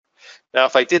Now,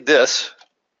 if I did this,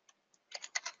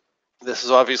 this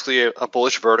is obviously a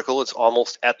bullish vertical. It's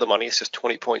almost at the money. It's just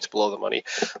 20 points below the money.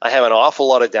 I have an awful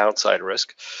lot of downside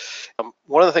risk.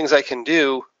 One of the things I can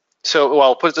do, well,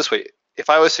 I'll put it this way. If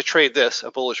I was to trade this,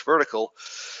 a bullish vertical,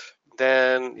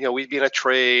 then we'd be in a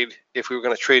trade. If we were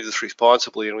going to trade this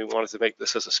responsibly and we wanted to make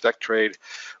this as a spec trade,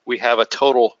 we have a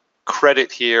total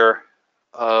credit here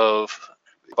of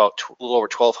about a little over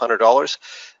 $1,200.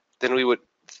 Then we would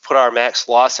put our max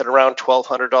loss at around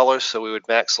 $1,200. So we would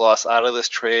max loss out of this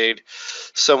trade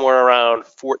somewhere around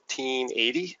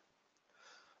 $1,480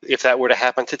 if that were to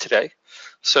happen to today.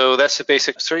 So that's the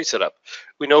basic trade setup.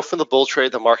 We know from the bull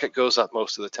trade the market goes up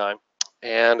most of the time,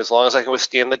 and as long as I can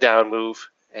withstand the down move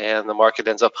and the market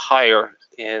ends up higher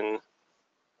in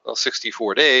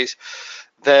 64 days,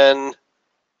 then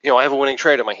I have a winning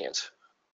trade in my hands.